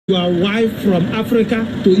Your wife from Africa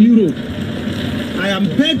to Europe. I am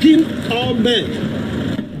begging all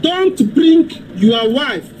men, don't bring your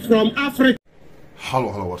wife from Africa.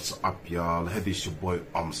 Hello, what's up, y'all? Hey, this is your boy,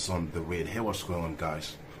 Son the Red. Hey, what's going on,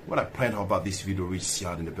 guys? What I plan about this video reach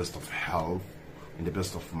out in the best of health, in the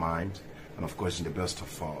best of mind, and of course in the best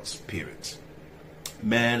of spirit.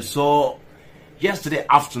 Man, so yesterday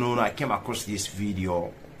afternoon I came across this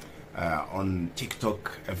video on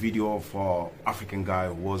TikTok, a video of African guy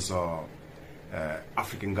who was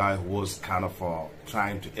kind of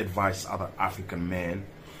trying to advise other African men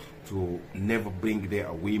to never bring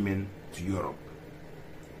their women to Europe.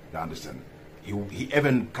 You understand? He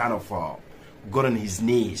even kind of got on his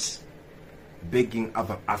knees begging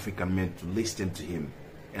other African men to listen to him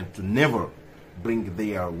and to never bring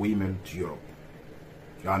their women to Europe.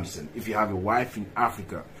 You understand? If you have a wife in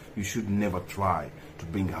Africa, you should never try to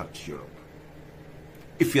bring her to Europe.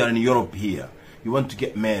 If you are in Europe here, you want to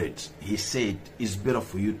get married, he said it's better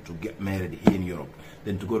for you to get married here in Europe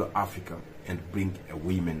than to go to Africa and bring a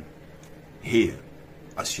woman here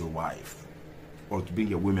as your wife, or to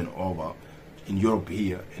bring a woman over in Europe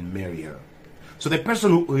here and marry her. So the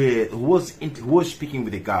person who was speaking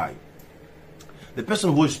with the guy,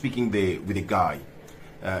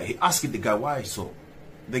 he asked the guy, why so?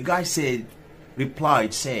 The guy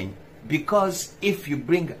replied saying, because if you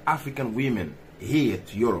bring African women here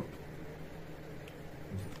to Europe,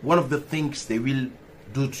 one of the things they will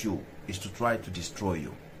do to you is to try to destroy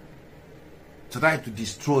you.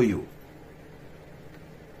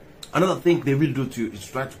 Another thing they will do to you is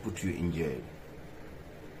try to put you in jail.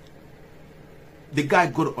 The guy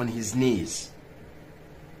got on his knees.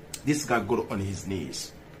 This guy got on his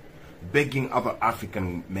knees, begging other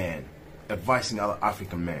African men, advising other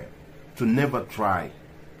African men to never try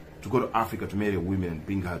to go to Africa to marry a woman and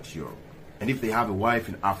bring her to Europe. And if they have a wife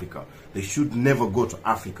in Africa, they should never go to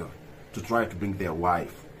Africa to try to bring their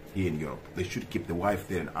wife here in Europe. They should keep the wife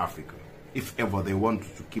there in Africa. If ever they want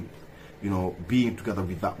to keep, being together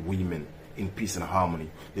with that woman in peace and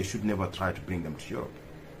harmony, they should never try to bring them to Europe.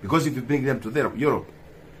 Because if you bring them to Europe,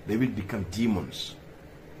 they will become demons.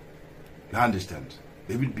 You understand?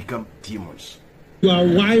 They will become demons. Your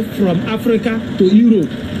wife from Africa to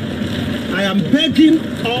Europe. I am begging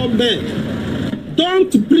all men,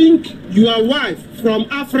 don't bring your wife from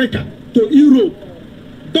Africa to Europe.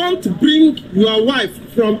 Don't bring your wife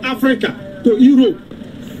from Africa to Europe.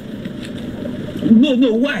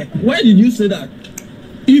 No, why? Why did you say that?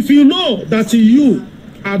 If you know that you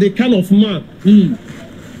are the kind of man,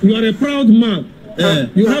 you are a proud man,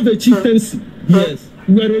 you have a chieftaincy, yes,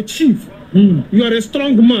 you are a chief, you are a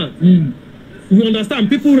strong man, you understand,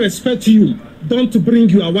 people respect you. Don't bring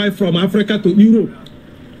your wife from Africa to Europe,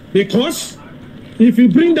 because if you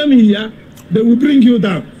bring them here, they will bring you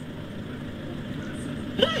down.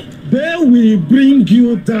 They will bring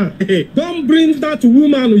you down. Don't bring that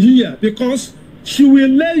woman here, because she will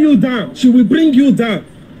lay you down. She will bring you down.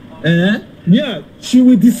 Yeah, she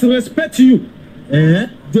will disrespect you.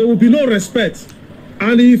 There will be no respect.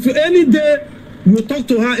 And if any day you talk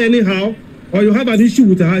to her anyhow, or you have an issue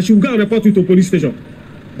with her, she will go and report you to police station.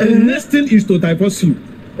 And the next thing is to divorce you.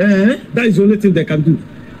 That is the only thing they can do.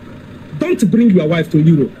 Don't bring your wife to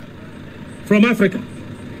Europe. From Africa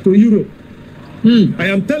to Europe. I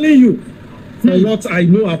am telling you, from what I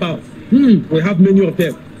know about. We have many of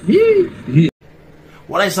them.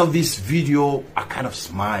 When I saw this video, I kind of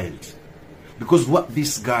smiled. Because what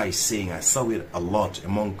this guy is saying, I saw it a lot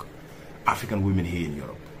among African women here in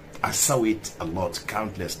Europe. I saw it a lot,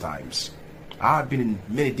 countless times. I've been in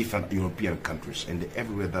many different European countries, and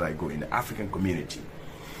everywhere that I go in the African community,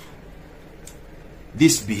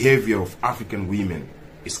 this behavior of African women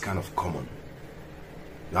is kind of common.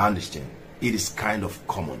 You understand? It is kind of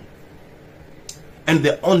common. And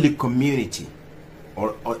the only community,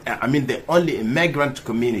 the only immigrant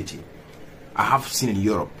community I have seen in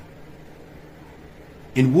Europe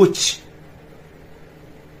in which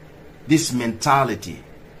this mentality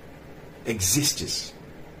exists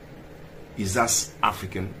is us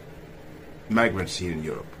African migrants here in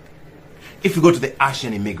Europe. If you go to the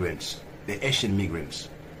Asian immigrants, the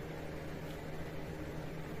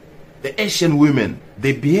Asian women,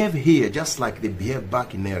 they behave here just like they behave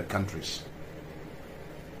back in their countries.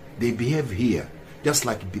 They behave here just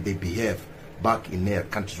like they behave back in their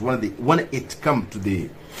countries. When it come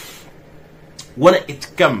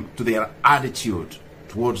to their attitude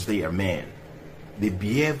towards their men, they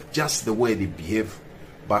behave just the way they behave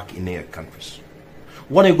back in their countries.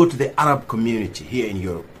 When I go to the Arab community here in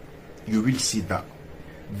Europe, you will see that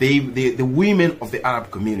the women of the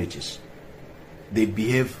Arab communities, they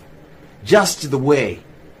behave just the way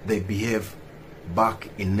they behave back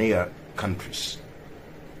in their countries.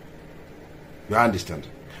 You understand?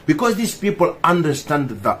 Because these people understand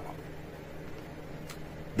that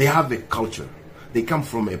they have a culture. They come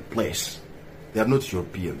from a place. They are not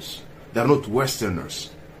Europeans. They are not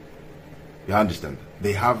Westerners. You understand?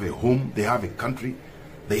 They have a home. They have a country.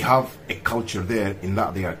 They have a culture there in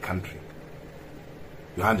that their country.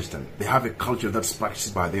 You understand? They have a culture that's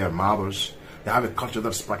practiced by their mothers. They have a culture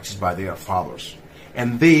that's practiced by their fathers.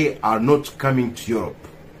 And they are not coming to Europe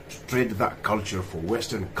to trade that culture for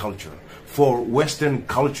Western culture. For Western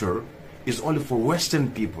culture is only for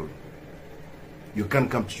Western people. You can't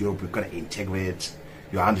come to Europe, you can't integrate,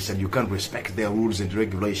 you understand, you can't respect their rules and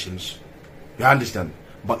regulations. You understand?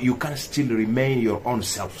 But you can still remain your own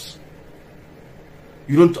selves.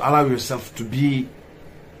 You don't allow yourself to be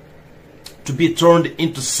turned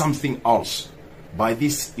into something else by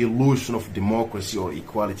this illusion of democracy or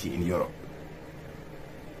equality in Europe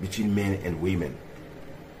between men and women.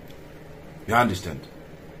 You understand?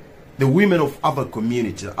 The women of other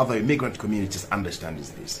communities, other immigrant communities understand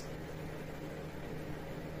this.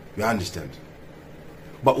 You understand?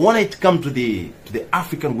 But when it comes to the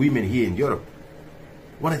African women here in Europe,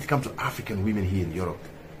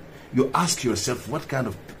 you ask yourself, what kind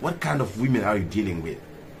of women are you dealing with?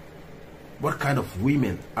 What kind of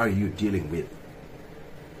women are you dealing with?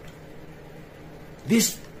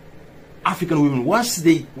 These African women, once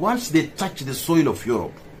they touch the soil of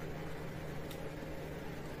Europe,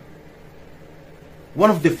 one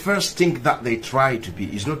of the first things that they try to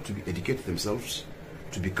be is not to educate themselves,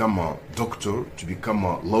 to become a doctor, to become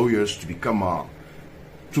lawyers, to become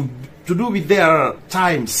to do with their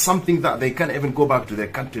time something that they can't even go back to their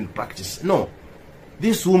country and practice. No,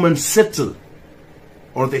 these women settle,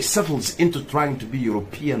 or they settles into trying to be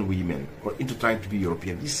European women, or into trying to be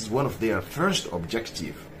European. This is one of their first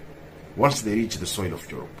objective once they reach the soil of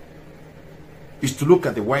Europe, is to look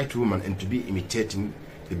at the white woman and to be imitating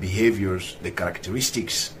the behaviors, the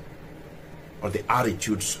characteristics, or the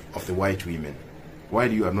attitudes of the white women.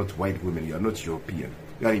 While you are not white women, you are not European.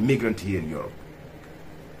 You are immigrant here in Europe.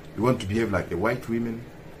 You want to behave like the white women.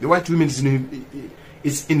 The white woman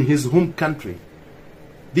is in his home country.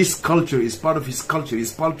 This culture is part of his culture.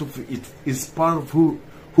 Is part of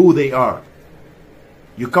who they are.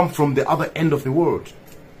 You come from the other end of the world.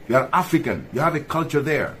 You are African. You have a culture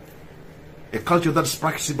there. A culture that's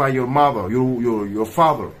practiced by your mother, your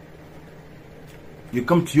father. You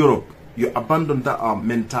come to Europe. You abandon that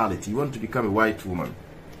mentality. You want to become a white woman,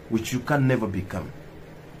 which you can never become.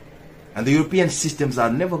 And the European systems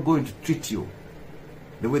are never going to treat you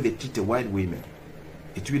the way they treat the white women.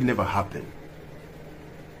 It will never happen.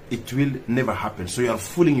 It will never happen. So you are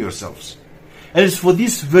fooling yourselves. And it's for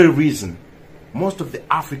this very reason, most of the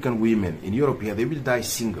African women in Europe here, they will die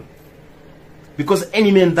single. Because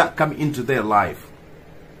any men that come into their life,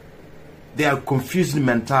 they are confused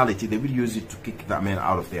mentality. They will use it to kick that man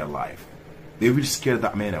out of their life. They will scare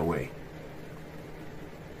that man away.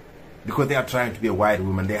 Because they are trying to be a white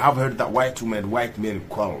woman. They have heard that white women and white men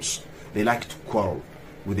quarrels. They like to quarrel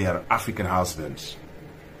with their African husbands.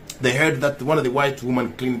 They heard that one of the white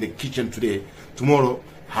women cleaned the kitchen today. Tomorrow,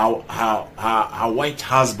 her white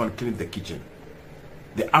husband cleaned the kitchen.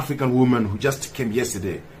 The African woman who just came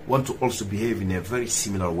yesterday want to also behave in a very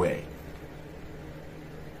similar way.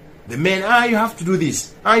 The man, you have to do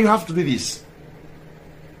this. You have to do this.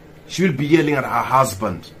 She will be yelling at her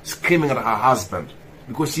husband, screaming at her husband,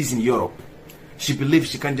 because she's in Europe. She believes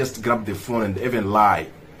she can just grab the phone and even lie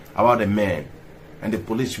about a man, and the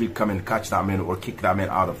police will come and catch that man or kick that man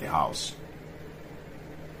out of the house.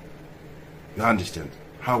 You understand?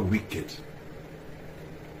 How wicked,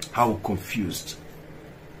 how confused,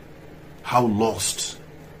 how lost.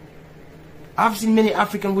 I've seen many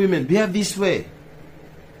African women behave this way.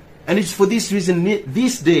 And it's for this reason,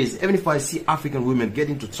 these days, even if I see African women get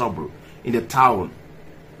into trouble in the town,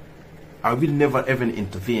 I will never even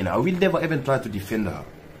intervene. I will never even try to defend her.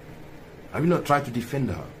 I will not try to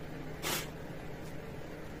defend her.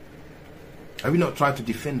 I will not try to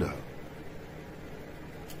defend her.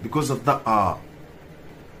 Because of that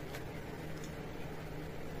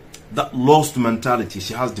lost mentality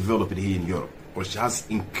she has developed here in Europe, or she has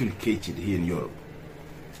inculcated here in Europe.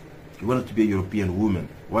 You want to be a European woman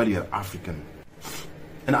while you're African.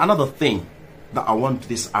 And another thing that I want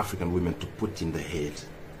these African women to put in the head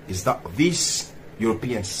is that these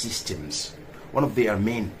European systems, one of their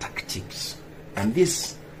main tactics, and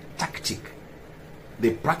this tactic,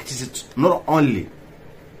 they practice it not only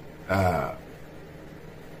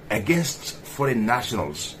against foreign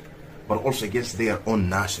nationals, but also against their own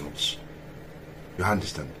nationals. You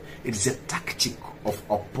understand? It's a tactic of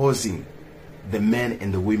opposing the men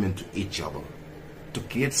and the women to each other. to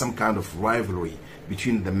create some kind of rivalry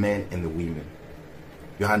between the men and the women.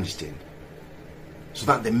 You understand? So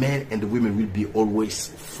that the men and the women will be always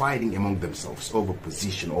fighting among themselves over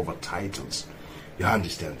position, over titles. You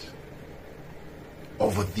understand?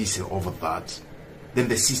 Over this and over that. Then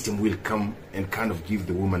the system will come and kind of give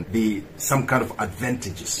the woman some kind of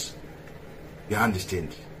advantages. You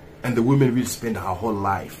understand? And the woman will spend her whole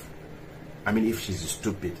life, I mean, if she's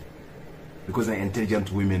stupid, because the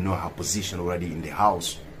intelligent women know her position already in the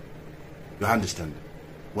house. You understand?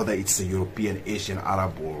 Whether it's a European, Asian,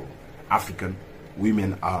 Arab, or African,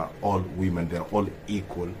 women are all women. They're all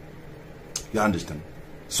equal. You understand?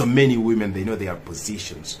 So many women, they know their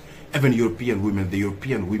positions. Even European women, the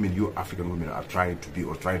European women, you African women are trying to be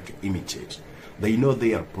or trying to imitate. They know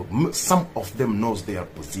some of them knows their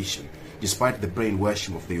position, despite the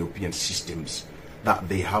brainwashing of the European systems that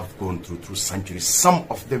they have gone through centuries. Some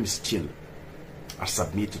of them still are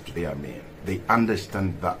submitted to their men. They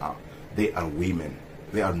understand that they are women.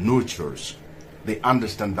 They are nurturers. They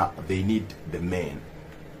understand that they need the man.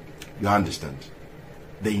 You understand?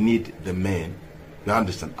 They need the man. You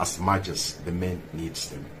understand? As much as the man needs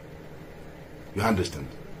them. You understand?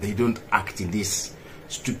 They don't act in this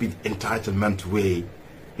stupid entitlement way.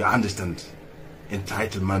 You understand?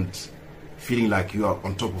 Entitlement, feeling like you are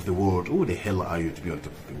on top of the world. Who the hell are you to be on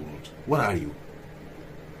top of the world? What are you?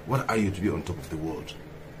 What are you to be on top of the world?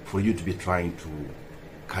 For you to be trying to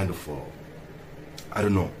kind of, I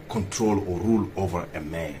don't know, control or rule over a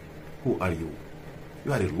man. Who are you?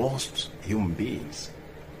 You are a lost human beings.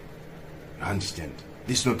 You understand?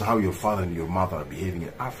 This is not how your father and your mother are behaving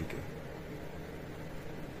in Africa.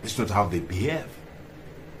 This is not how they behave.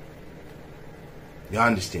 You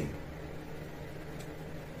understand?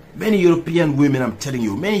 Many European women, I'm telling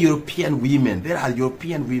you, many European women, there are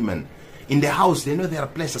European women in the house, they know their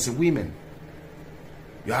place as a woman.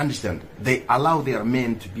 You understand? They allow their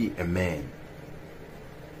men to be a man.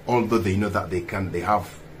 Although they know that they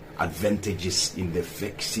have advantages in the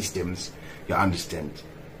fake systems. You understand?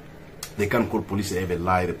 They can call police and even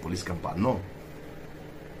lie, the police can, but no.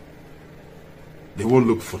 They won't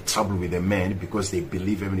look for trouble with a man because they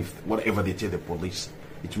believe even if whatever they tell the police,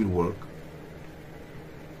 it will work.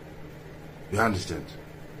 You understand?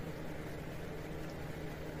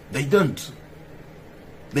 They don't.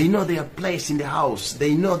 They know their place in the house.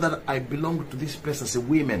 They know that I belong to this place as a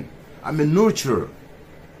woman. I'm a nurturer.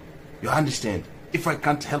 You understand? If I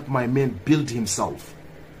can't help my man build himself,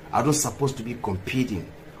 I'm not supposed to be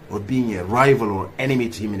competing or being a rival or enemy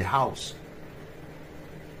to him in the house.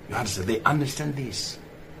 You understand? They understand this.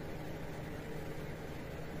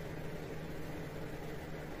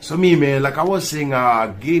 So me, man, like I was saying,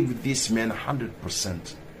 give this man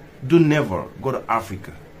 100%. Do never go to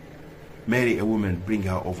Africa, marry a woman, bring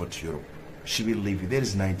her over to Europe. She will leave you. There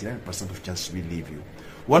is 99% of chance she will leave you.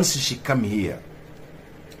 Once she come here,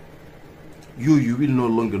 you will no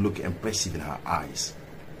longer look impressive in her eyes.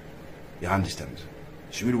 You understand?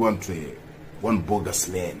 She will want one bogus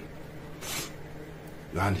man.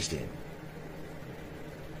 You understand?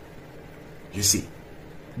 You see,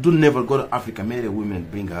 do never go to Africa, marry a woman,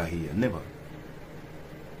 bring her here. Never.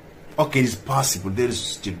 Okay, it's possible. There is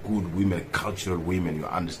still good women, cultural women, you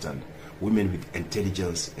understand? Women with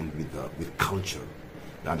intelligence and with culture.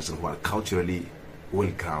 You understand? Who are culturally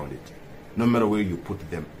well-grounded. No matter where you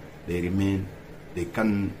put them, they remain, they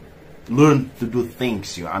can learn to do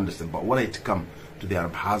things, you understand? But when it comes to their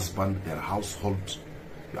husband, their household,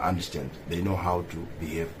 you understand? They know how to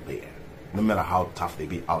behave there. No matter how tough they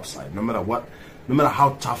be outside, no matter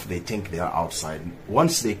how tough they think they are outside,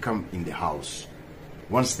 once they come in the house,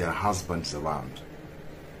 once their husband's around,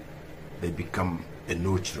 they become a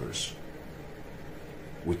nurturers,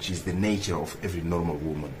 which is the nature of every normal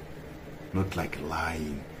woman. Not like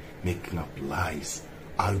lying, making up lies,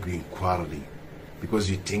 arguing, quarreling, because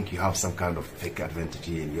you think you have some kind of fake advantage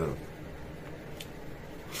here in Europe.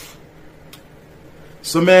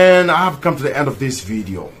 So man, I have come to the end of this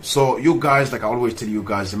video. So you guys, like I always tell you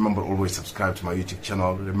guys, remember always subscribe to my YouTube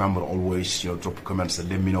channel. Remember always, drop comments and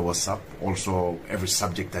let me know what's up. Also, every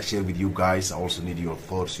subject I share with you guys, I also need your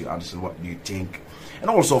thoughts. You understand what you think, and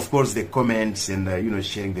also of course the comments and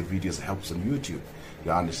sharing the videos helps on YouTube.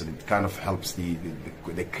 You understand? It kind of helps the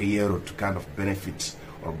creator to kind of benefit,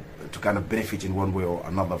 or to kind of benefit in one way or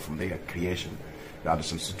another from their creation. You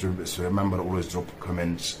understand? So remember always drop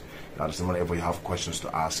comments. You understand? Whenever you have questions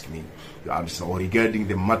to ask me, you understand, or regarding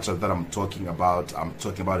the matter that I'm talking about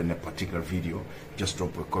in a particular video, just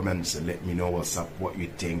drop a comments and let me know what's up, what you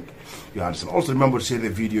think. You understand? Also remember to share the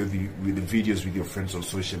videos with your friends on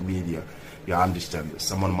social media. You understand?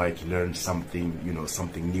 Someone might learn something,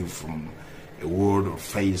 something new from a word or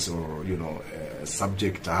phrase or, you know, a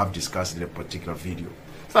subject I have discussed in a particular video.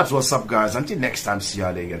 So that's what's up, guys. Until next time, see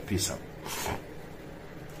y'all again. Peace out.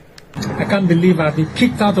 I can't believe I've been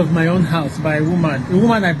kicked out of my own house by a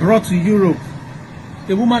woman I brought to Europe.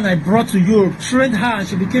 The woman I brought to Europe, trained her, and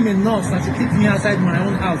she became a nurse, and she kicked me outside my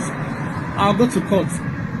own house. I'll go to court.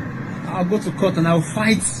 I'll go to court and I'll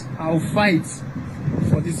fight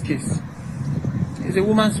for this case. It's a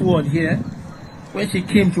woman's word here. When she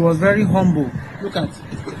came, she was very humble. Look at.